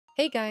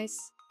Hey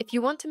guys! If you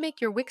want to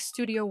make your Wix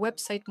Studio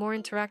website more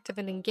interactive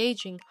and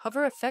engaging,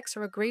 hover effects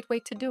are a great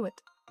way to do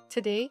it.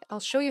 Today, I'll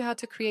show you how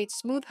to create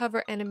smooth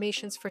hover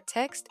animations for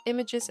text,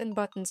 images, and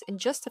buttons in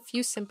just a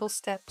few simple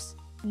steps.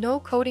 No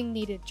coding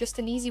needed, just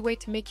an easy way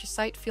to make your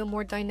site feel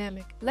more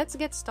dynamic. Let's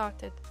get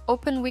started.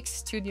 Open Wix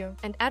Studio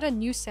and add a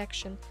new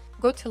section.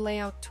 Go to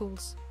Layout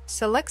Tools.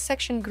 Select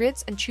Section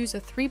Grids and choose a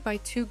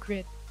 3x2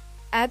 grid.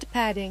 Add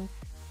padding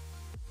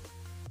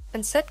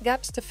and set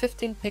gaps to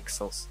 15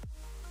 pixels.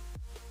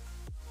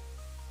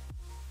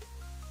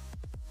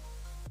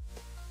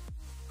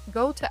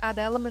 Go to Add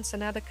Elements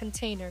and add a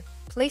container.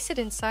 Place it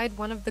inside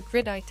one of the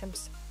grid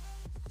items.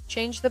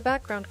 Change the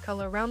background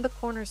color around the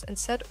corners and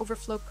set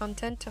Overflow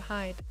Content to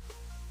hide.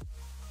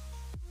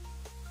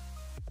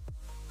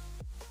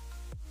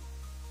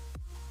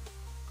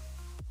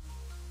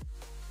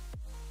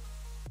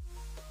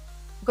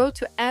 Go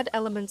to Add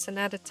Elements and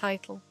add a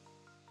title.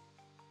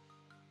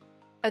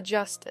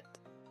 Adjust it.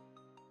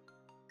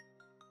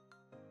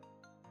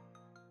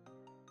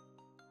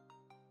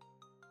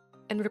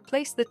 And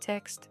replace the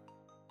text.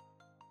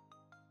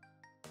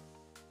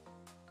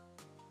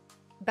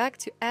 Back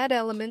to Add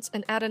Elements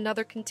and add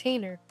another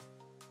container.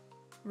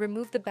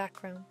 Remove the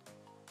background.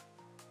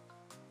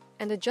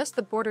 And adjust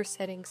the border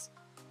settings.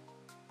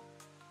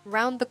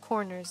 Round the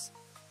corners.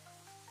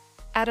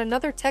 Add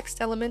another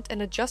text element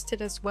and adjust it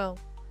as well.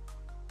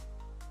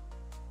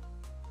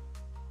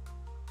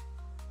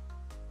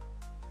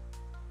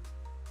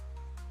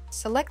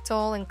 Select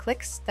all and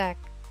click Stack.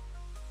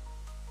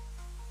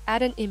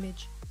 Add an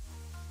image.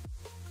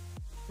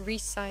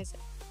 Resize it.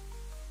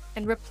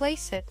 And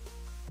replace it.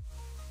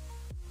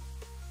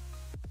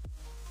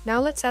 Now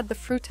let's add the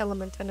fruit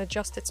element and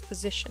adjust its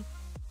position.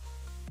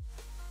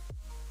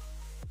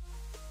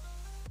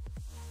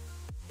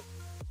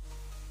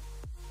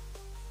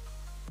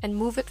 And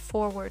move it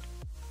forward.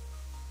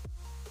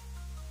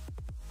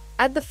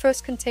 Add the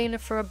first container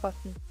for a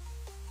button.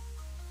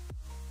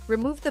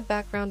 Remove the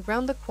background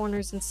round the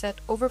corners and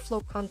set Overflow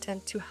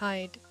Content to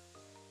hide.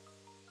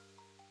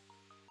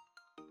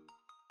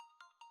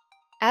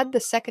 Add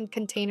the second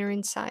container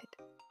inside.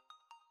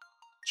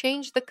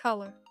 Change the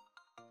color.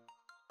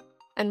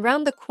 And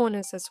round the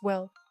corners as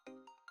well.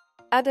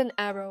 Add an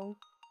arrow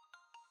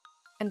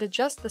and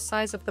adjust the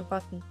size of the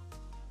button.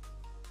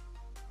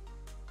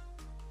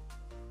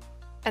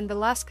 And the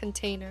last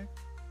container.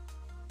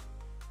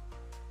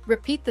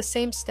 Repeat the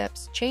same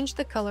steps, change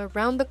the color,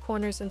 round the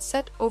corners and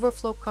set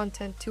Overflow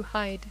Content to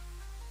hide.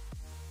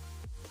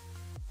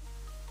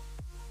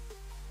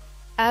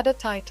 Add a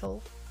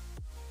title.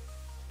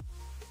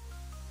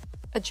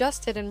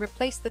 Adjust it and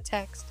replace the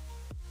text.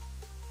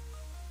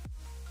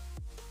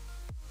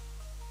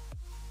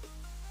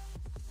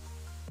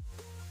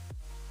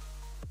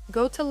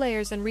 Go to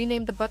Layers and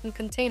rename the button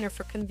container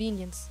for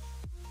convenience.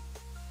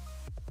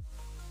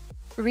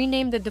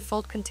 Rename the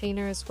default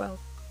container as well.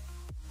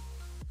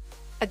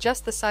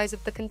 Adjust the size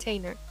of the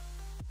container.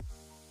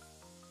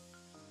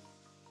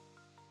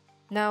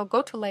 Now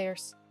go to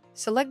Layers.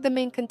 Select the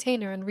main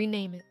container and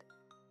rename it.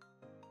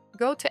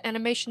 Go to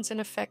Animations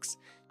and Effects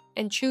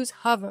and choose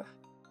Hover.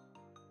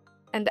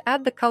 And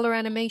add the color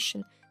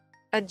animation.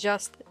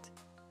 Adjust it.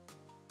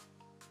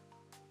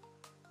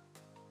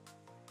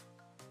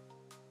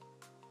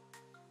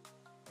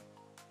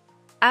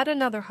 Add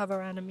another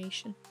hover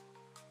animation.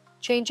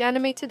 Change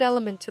animated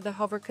element to the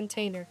hover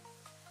container.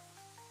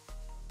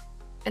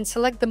 And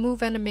select the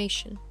move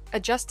animation.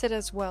 Adjust it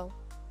as well.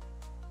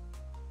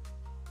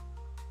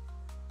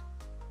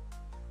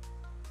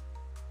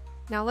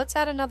 Now let's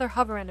add another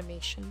hover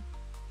animation.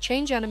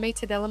 Change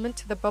animated element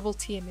to the bubble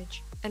tea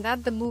image and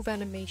add the move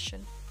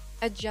animation.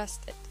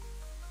 Adjust it.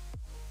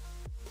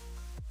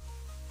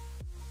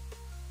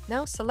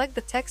 Now select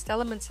the text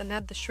elements and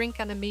add the shrink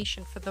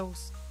animation for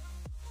those.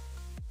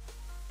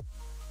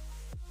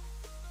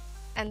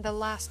 And the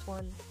last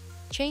one.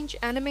 Change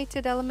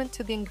animated element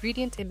to the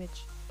ingredient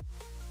image.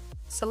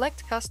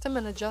 Select Custom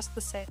and adjust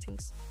the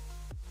settings.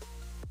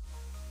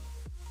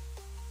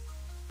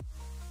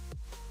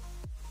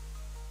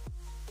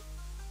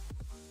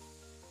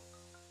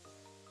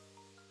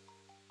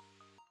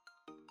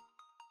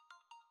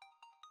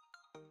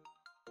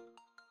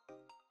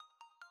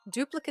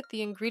 Duplicate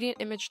the ingredient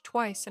image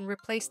twice and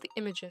replace the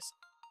images.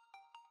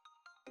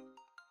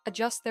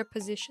 Adjust their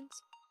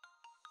positions.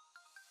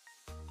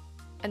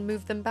 And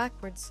move them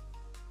backwards.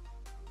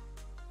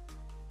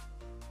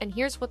 And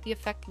here's what the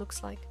effect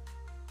looks like.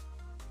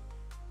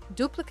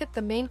 Duplicate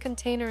the main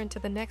container into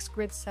the next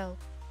grid cell.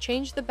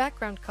 Change the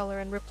background color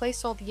and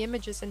replace all the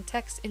images and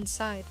text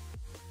inside.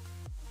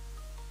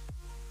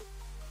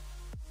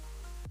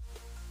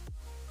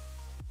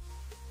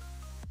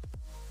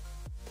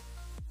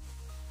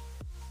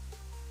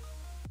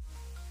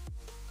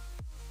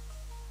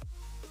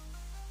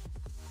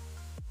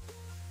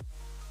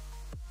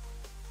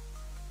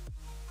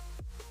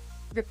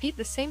 Repeat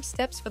the same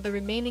steps for the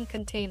remaining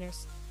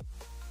containers.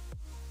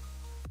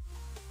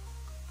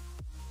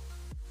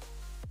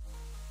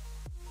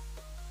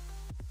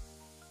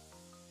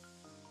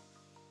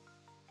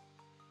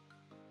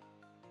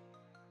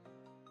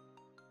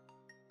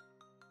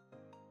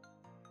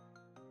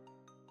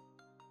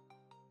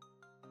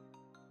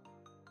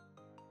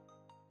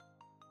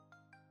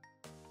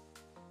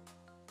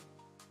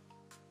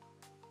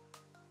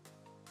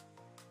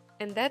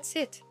 And that's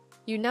it!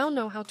 You now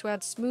know how to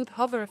add smooth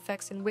hover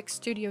effects in Wix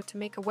Studio to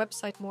make a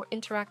website more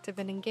interactive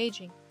and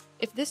engaging.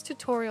 If this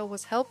tutorial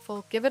was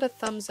helpful, give it a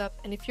thumbs up,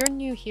 and if you're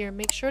new here,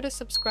 make sure to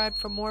subscribe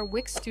for more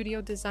Wix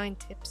Studio design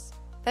tips.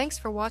 Thanks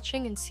for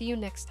watching and see you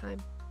next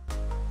time.